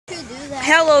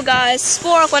Hello guys,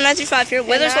 Spore195 here.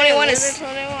 Wither21 is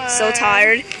so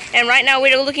tired. And right now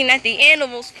we're looking at the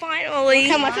animals finally.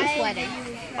 Look how much I'm sweating.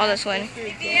 Oh, they're sweating.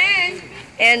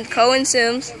 And Cohen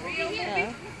Sims.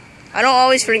 I don't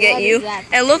always forget you.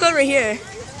 And look over here.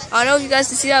 I don't know if you guys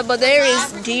can see that, but there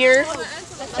is deer.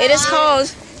 It is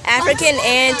called African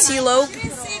antelope.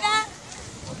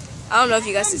 I don't know if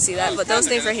you guys can see that, but those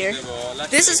things right here.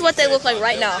 This is what they look like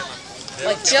right now.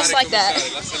 Like just like that.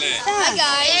 Hi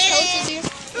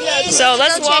guys. So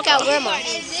let's walk out.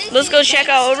 Let's go check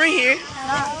out over here.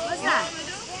 What's that?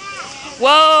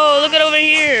 Whoa, look at over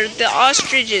here. The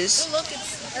ostriches. Look,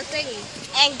 it's a thingy.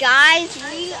 And guys,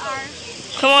 we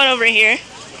are... Come on over here.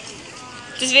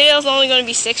 This video is only going to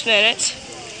be 6 minutes.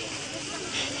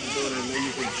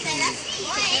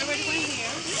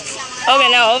 Okay,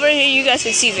 now over here you guys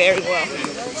can see very well.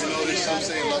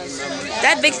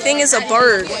 That big thing is a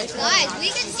bird. Guys, we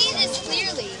can see this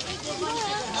clearly.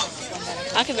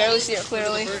 I can barely see it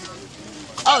clearly.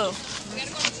 Oh.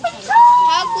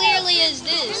 How clearly is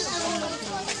this?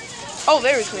 Oh,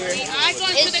 very clear. It's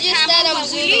just that I'm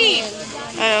zooming in.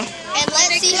 I know. And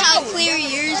let's see how clear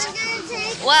yours.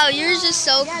 Wow, yours is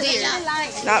so clear.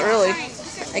 Not really.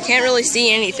 I can't really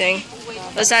see anything.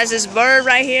 Besides this bird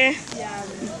right here.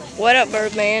 What up,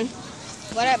 bird man?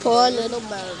 What up, poor little bird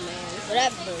man? What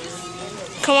up, bird?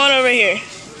 Come on over here.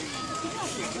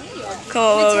 Come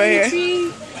on over here.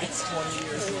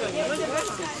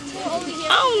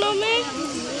 I don't know, man.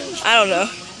 I don't know.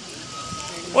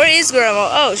 Where is Grandma?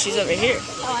 Oh, she's over here.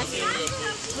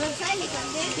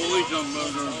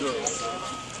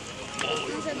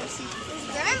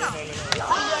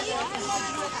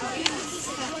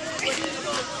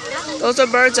 Those are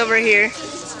birds over here.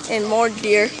 And more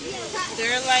deer.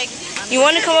 They're like... You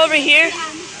want to come over here?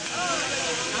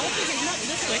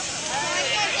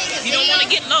 If you don't want to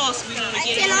get lost, we want to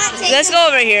get in. Let's go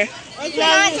over here. Can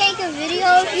I take a video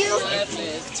of you?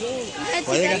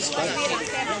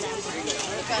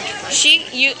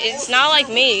 It's not like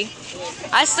me.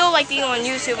 I still like being on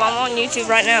YouTube. I'm on YouTube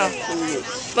right now.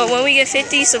 But when we get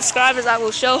 50 subscribers, I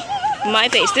will show my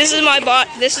face. This is my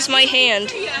this is my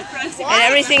hand. And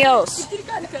everything else.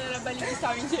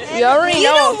 You already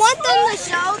know. You don't want them to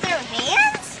show their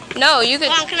hands? No, you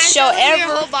could show your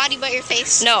whole body but your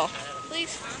face. No.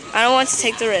 Please. I don't want to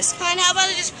take the risk. Fine, how about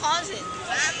I just pause it?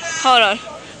 Hold on.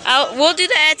 We'll do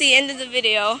that at the end of the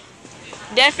video.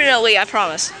 Definitely, I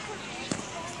promise.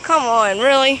 Come on,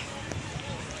 really?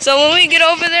 So when we get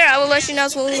over there, I will let you know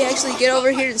when we actually get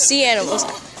over here to see animals.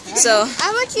 So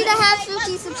I want you to have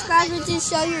 50 subscribers to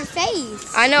show your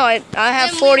face. I know, I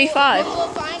have 45. We'll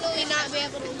finally not be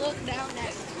able to look down at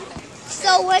it.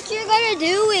 So what you're gonna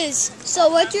do is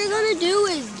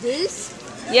this?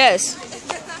 Yes.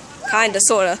 Kinda,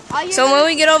 sorta. So when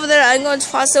we get over there, I'm going to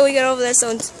pause till we get over there. So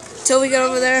until we get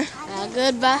over there,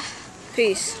 goodbye.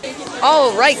 Peace.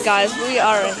 All right, guys, we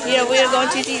are here. We are going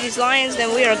to see these lions.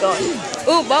 Then we are going.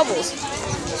 Ooh, bubbles.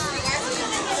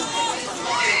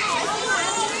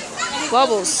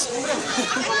 Bubbles.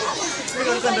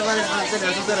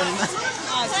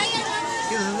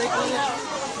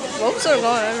 Bubbles are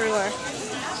going everywhere.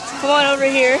 Come on over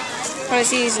here. Trying to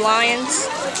see these lions.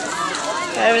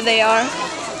 Wherever they are.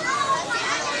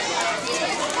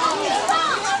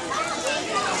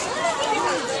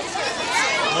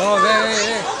 Oh,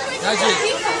 hey. That's it.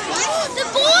 The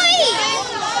boy!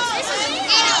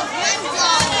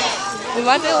 We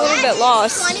might be a little bit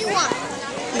lost. 21.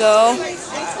 No.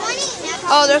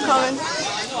 Oh, they're coming.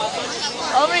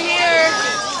 Over here.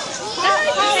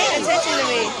 Pay attention to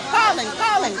me. Calling.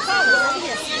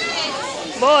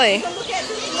 Boy.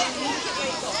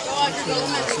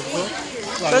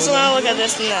 First I want to look at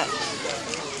this and that.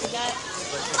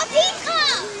 A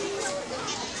peacock!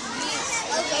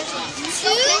 Two?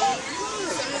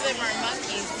 Some of them are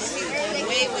monkeys.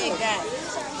 Way back.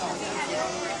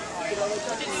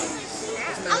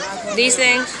 These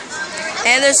things.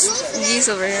 And there's these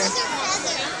over here.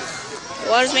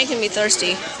 Water's making me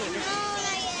thirsty.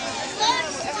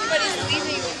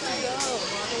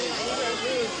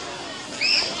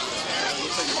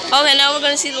 Okay, now we're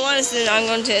going to see the lions, and I'm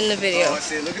going to end the video.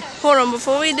 Hold on,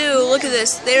 before we do, look at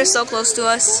this. They are so close to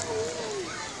us.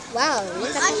 Wow,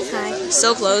 look at this.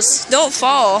 So close. Don't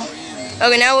fall.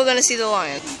 Okay, now we're going to see the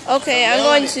lion. Okay,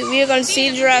 we are going to see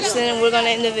the giraffes, and then we're going to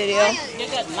end the video. You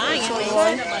got lions.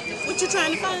 What you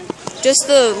trying to find? Just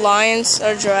the lions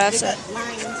or giraffes.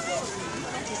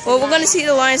 Well, we're going to see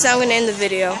the lions, and I'm going to end the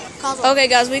video. Okay,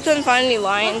 guys, we couldn't find any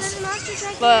lions,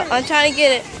 but I'm trying to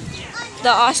get it. The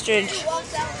ostrich.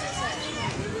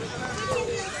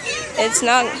 It's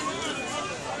not.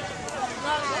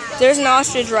 There's an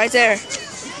ostrich right there.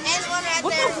 There's one right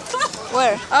there.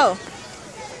 Where? Oh.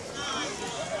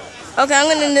 Okay, I'm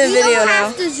gonna end the video You don't now.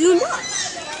 have to zoom up.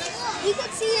 You can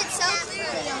see it so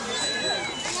clearly.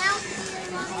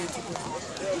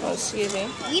 Oh, excuse me.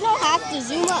 You don't have to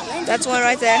zoom up. That's one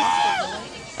right there.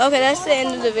 Okay, that's the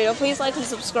end of the video. Please like and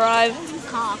subscribe.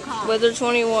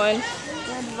 Wither21.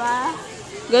 Goodbye.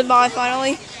 Goodbye,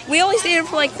 finally. We only stayed here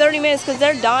for like 30 minutes because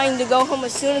they're dying to go home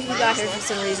as soon as we got here for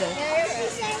some reason.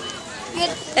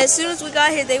 As soon as we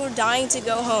got here, they were dying to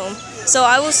go home. So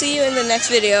I will see you in the next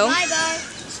video. Bye, bye.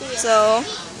 So,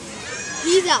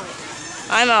 He's out.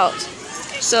 I'm out.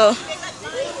 So,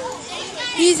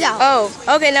 He's out.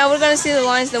 oh, okay, now we're going to see the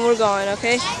lines, then we're going,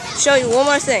 okay? Show you one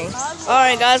more thing.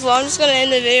 Alright, guys, well, I'm just going to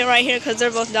end the video right here because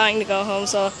they're both dying to go home.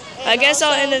 So, I guess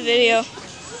I'll end the video.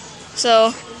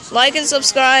 So, like and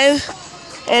subscribe,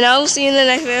 and I will see you in the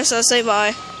next video, so say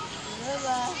bye.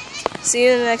 See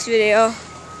you in the next video.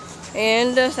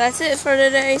 And that's it for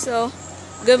today, so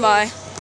goodbye.